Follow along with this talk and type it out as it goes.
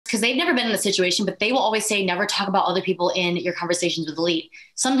because they've never been in the situation, but they will always say, never talk about other people in your conversations with Elite.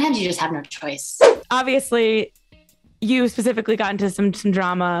 Sometimes you just have no choice. Obviously, you specifically got into some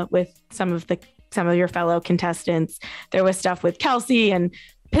drama with some of your fellow contestants. There was stuff with Kelsey and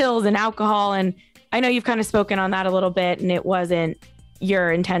pills and alcohol. And I know you've kind of spoken on that a little bit, and it wasn't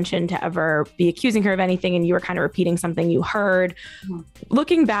your intention to ever be accusing her of anything, and you were kind of repeating something you heard. Mm-hmm.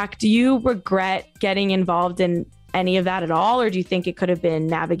 Looking back, do you regret getting involved in any of that at all? Or do you think it could have been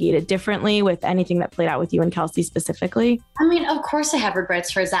navigated differently with anything that played out with you and Kelsey specifically? I mean, of course I have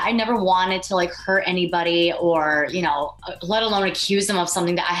regrets towards that. I never wanted to like hurt anybody or, you know, let alone accuse them of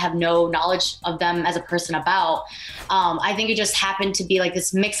something that I have no knowledge of them as a person about. I think it just happened to be like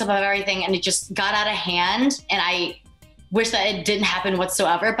this mix up of everything, and it just got out of hand, and I wish that it didn't happen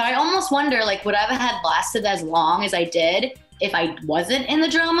whatsoever. But I almost wonder, like, would I have had lasted as long as I did if I wasn't in the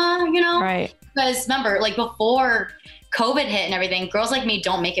drama, you know? Right. Because remember, like before COVID hit and everything, girls like me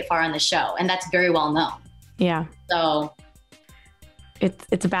don't make it far on the show. And that's very well known. Yeah. So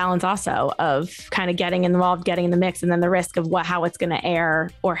it's a balance also of kind of getting involved, getting in the mix, and then the risk of how it's going to air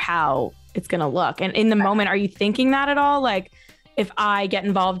or how it's going to look. And in the moment, are you thinking that at all? Like, if I get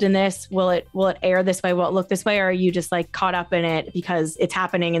involved in this, will it air this way? Will it look this way? Or are you just like caught up in it because it's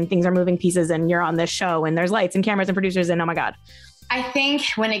happening and things are moving pieces and you're on this show and there's lights and cameras and producers and oh my God. I think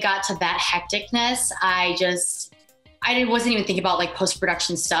when it got to that hecticness, I wasn't even thinking about like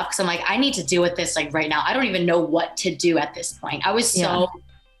post-production stuff. Cause I'm like, I need to deal with this like right now. I don't even know what to do at this point. I was so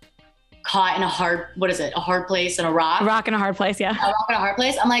caught in a hard place and a rock. A rock and a hard place. Yeah. A rock and a hard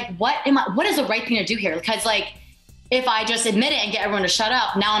place. I'm like, what is the right thing to do here? Because like, if I just admit it and get everyone to shut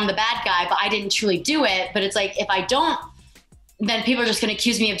up, now I'm the bad guy, but I didn't truly do it. But it's like, if I don't, then people are just going to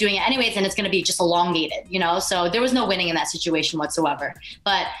accuse me of doing it anyways, and it's going to be just elongated, you know? So there was no winning in that situation whatsoever.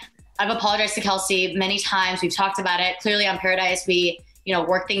 But I've apologized to Kelsey many times. We've talked about it. Clearly on Paradise, we, you know,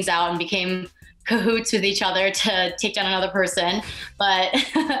 worked things out and became cahoots with each other to take down another person. But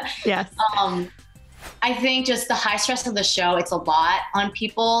yes. I think just the high stress of the show, it's a lot on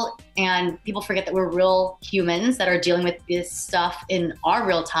people, and people forget that we're real humans that are dealing with this stuff in our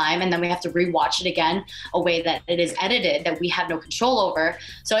real time. And then we have to rewatch it again, a way that it is edited that we have no control over.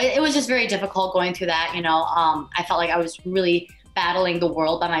 So it was just very difficult going through that. You know, I felt like I was really battling the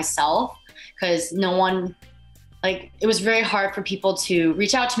world by myself, because no one, like, it was very hard for people to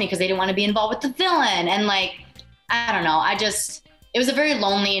reach out to me because they didn't want to be involved with the villain. And like, I don't know, it was a very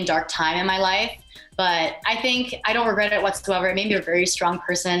lonely and dark time in my life. But I think I don't regret it whatsoever. It made me a very strong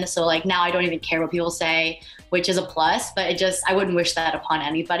person. So like now I don't even care what people say, which is a plus, but I wouldn't wish that upon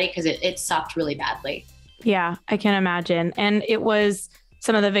anybody, because it sucked really badly. Yeah, I can imagine. And it was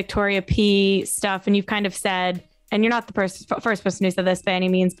some of the Victoria P stuff. And you've kind of said, and you're not the first person who said this by any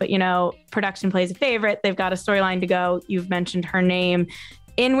means, but you know, production plays a favorite. They've got a storyline to go. You've mentioned her name.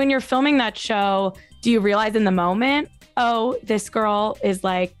 And when you're filming that show, do you realize in the moment, oh, this girl is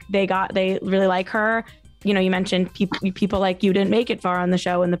like, they really like her? You know, you mentioned people like you didn't make it far on the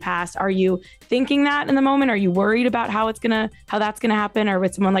show in the past. Are you thinking that in the moment? Are you worried about how that's gonna happen? Or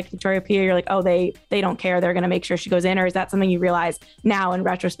with someone like Victoria P, you're like, oh, they don't care, they're gonna make sure she goes in? Or is that something you realize now in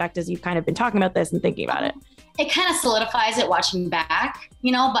retrospect as you've kind of been talking about this and thinking about it? It kind of solidifies it watching back,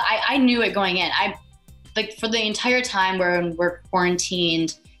 you know, but I knew it going in. Like for the entire time where we're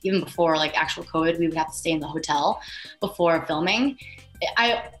quarantined, even before like actual COVID, we would have to stay in the hotel before filming.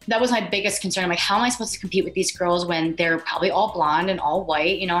 That was my biggest concern. I'm like, how am I supposed to compete with these girls when they're probably all blonde and all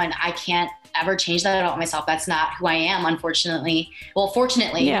white, you know, and I can't ever change that about myself. That's not who I am, unfortunately. Well,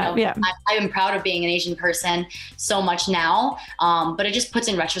 fortunately, yeah, you know, I am proud of being an Asian person so much now. But it just puts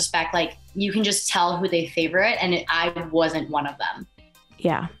in retrospect, like you can just tell who they favorite, and I wasn't one of them.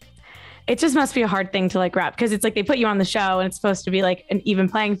 Yeah. It just must be a hard thing to like wrap, because it's like they put you on the show and it's supposed to be like an even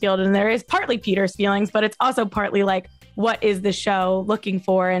playing field. And there is partly Peter's feelings, but it's also partly like, what is the show looking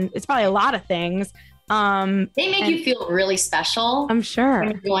for? And it's probably a lot of things. They make you feel really special. I'm sure.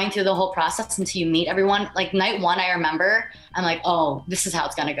 When you're going through the whole process until you meet everyone. Like night one, I remember, I'm like, oh, this is how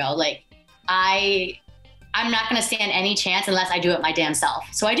it's going to go. Like I'm not going to stand any chance unless I do it my damn self.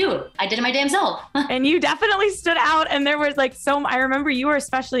 So I did it my damn self. And you definitely stood out. And there was like I remember you were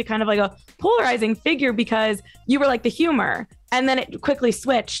especially kind of like a polarizing figure, because you were like the humor. And then it quickly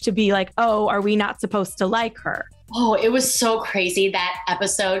switched to be like, oh, are we not supposed to like her? Oh, it was so crazy, that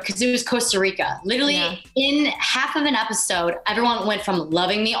episode, because it was Costa Rica. Literally in half of an episode, everyone went from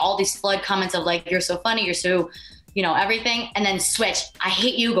loving me, all these flood comments of like, you're so funny, you're so, you know, everything. And then switch. I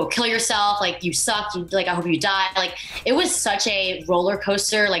hate you. Go kill yourself. Like you suck. Like, I hope you die. Like it was such a roller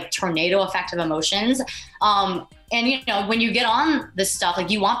coaster, like tornado effect of emotions. And you know, when you get on this stuff, like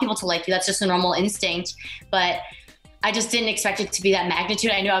you want people to like you, that's just a normal instinct. But I just didn't expect it to be that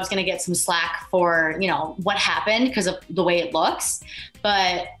magnitude. I knew I was going to get some slack for, you know, what happened because of the way it looks,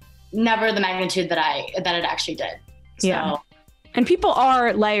 but never the magnitude that it actually did. Yeah. So, and people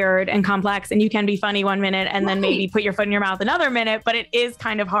are layered and complex, and you can be funny one minute and then maybe put your foot in your mouth another minute, but it is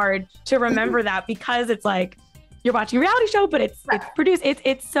kind of hard to remember that because it's like you're watching a reality show, but it's produced.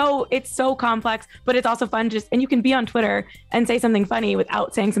 It's so complex, but it's also fun. And you can be on Twitter and say something funny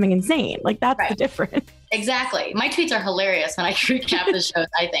without saying something insane. Like that's the difference. Exactly. My tweets are hilarious when I recap the shows,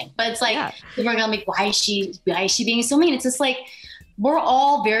 I think, but it's like, people are gonna be like, why is she being so mean? It's just like, we're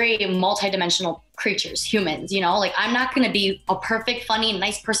all very multidimensional creatures, humans, you know, like I'm not going to be a perfect, funny,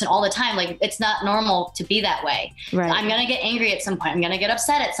 nice person all the time. Like it's not normal to be that way. Right. I'm going to get angry at some point. I'm going to get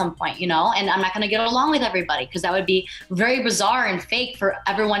upset at some point, you know, and I'm not going to get along with everybody because that would be very bizarre and fake for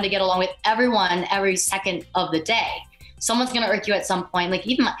everyone to get along with everyone every second of the day. Someone's going to irk you at some point. Like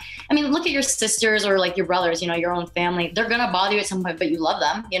look at your sisters or like your brothers, you know, your own family. They're going to bother you at some point, but you love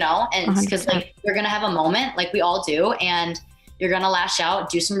them, you know, and it's because like you're going to have a moment like we all do. And you're going to lash out,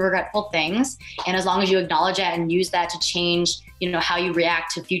 do some regretful things. And as long as you acknowledge that and use that to change, you know, how you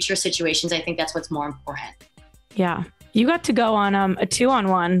react to future situations, I think that's what's more important. Yeah. You got to go on a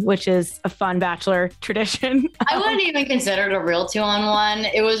 2-on-1, which is a fun Bachelor tradition. I wouldn't even consider it a real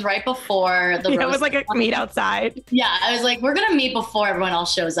 2-on-1. It was right before the it was like a meet outside. Yeah. I was like, we're going to meet before everyone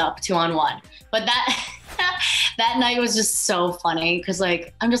else shows up, 2-on-1. But that night was just so funny because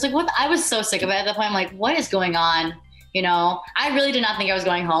like, I'm just like, what? I was so sick of it at that point. I'm like, what is going on? You know, I really did not think I was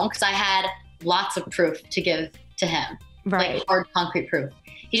going home because I had lots of proof to give to him, like hard, concrete proof.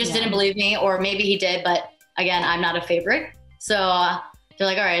 He just didn't believe me, or maybe he did, but again, I'm not a favorite. So they're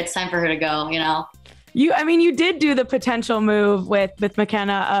like, all right, it's time for her to go, you know? You did do the potential move with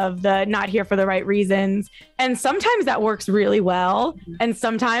McKenna of the not here for the right reasons. And sometimes that works really well. Mm-hmm. And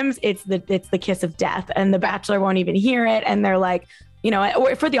sometimes it's the kiss of death and the Bachelor won't even hear it. And they're like, you know,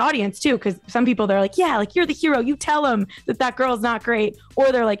 or for the audience too, because some people they're like, yeah, like you're the hero. You tell them that girl's not great.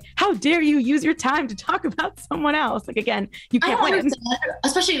 Or they're like, how dare you use your time to talk about someone else? Like, again, you can't win.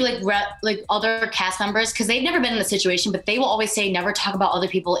 Especially like other cast members, because they've never been in the situation, but they will always say, never talk about other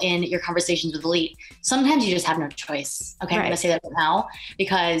people in your conversations with the lead. Sometimes you just have no choice. Okay, I'm going to say that now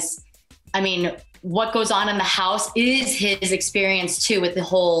because, what goes on in the house is his experience too with the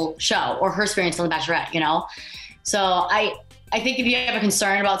whole show, or her experience on The Bachelorette, you know? So I think if you have a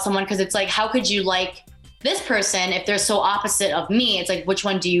concern about someone, because it's like, how could you like this person if they're so opposite of me? It's like, which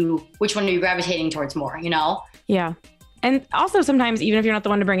one are you gravitating towards more, you know? Yeah. And also sometimes, even if you're not the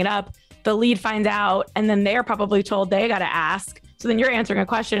one to bring it up, the lead finds out and then they're probably told they got to ask. So then you're answering a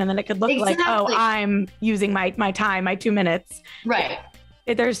question and then it could look like, oh, I'm using my time, my 2 minutes. Right.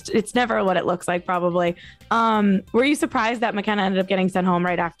 It's never what it looks like probably. Were you surprised that McKenna ended up getting sent home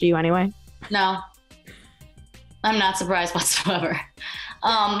right after you anyway? No. I'm not surprised whatsoever.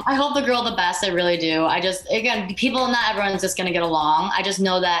 I hope the girl the best. I really do. Not everyone's just going to get along. I just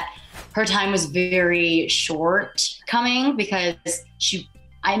know that her time was very short coming because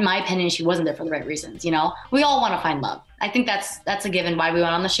in my opinion, she wasn't there for the right reasons. You know, we all want to find love. I think that's a given why we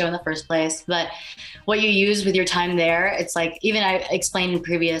went on the show in the first place. But what you use with your time there, it's like, even I explained in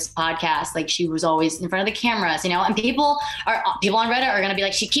previous podcasts, like she was always in front of the cameras, you know, and people on Reddit are going to be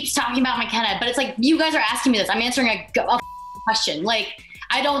like, she keeps talking about McKenna, but it's like, you guys are asking me this. I'm answering a question. Like,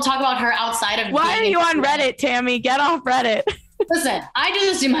 I don't talk about her outside of. Why are you on Reddit, Tammy? Get off Reddit. Listen, I do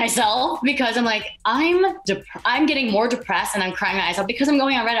this to myself because I'm like, I'm getting more depressed and I'm crying my eyes out because I'm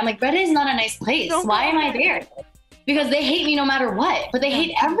going on Reddit. I'm like, Reddit is not a nice place. Why am I there? Because they hate me no matter what, but they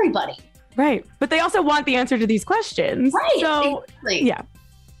hate everybody. Right. But they also want the answer to these questions. Right. So, exactly. Yeah.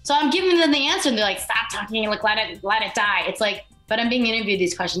 So I'm giving them the answer and they're like, stop talking and like, let it die. It's like, but I'm being interviewed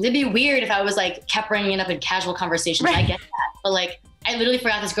these questions. It'd be weird if I was like, kept bringing it up in casual conversations. Right. I get that. But like, I literally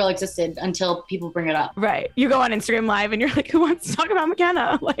forgot this girl existed until people bring it up. Right. You go on Instagram Live and you're like, who wants to talk about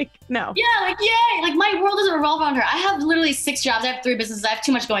McKenna? Like, no. Yeah, like, yay. Like, my world doesn't revolve around her. I have literally 6 jobs. I have 3 businesses. I have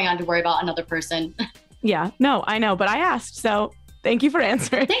too much going on to worry about another person. Yeah, no, I know. But I asked. So thank you for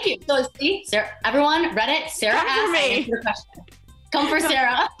answering. Thank you. So, see, Sarah, everyone, Reddit, Sarah asked the question. Come for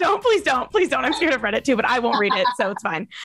Sarah. Please don't. I'm scared of Reddit too, but I won't read it, so it's fine.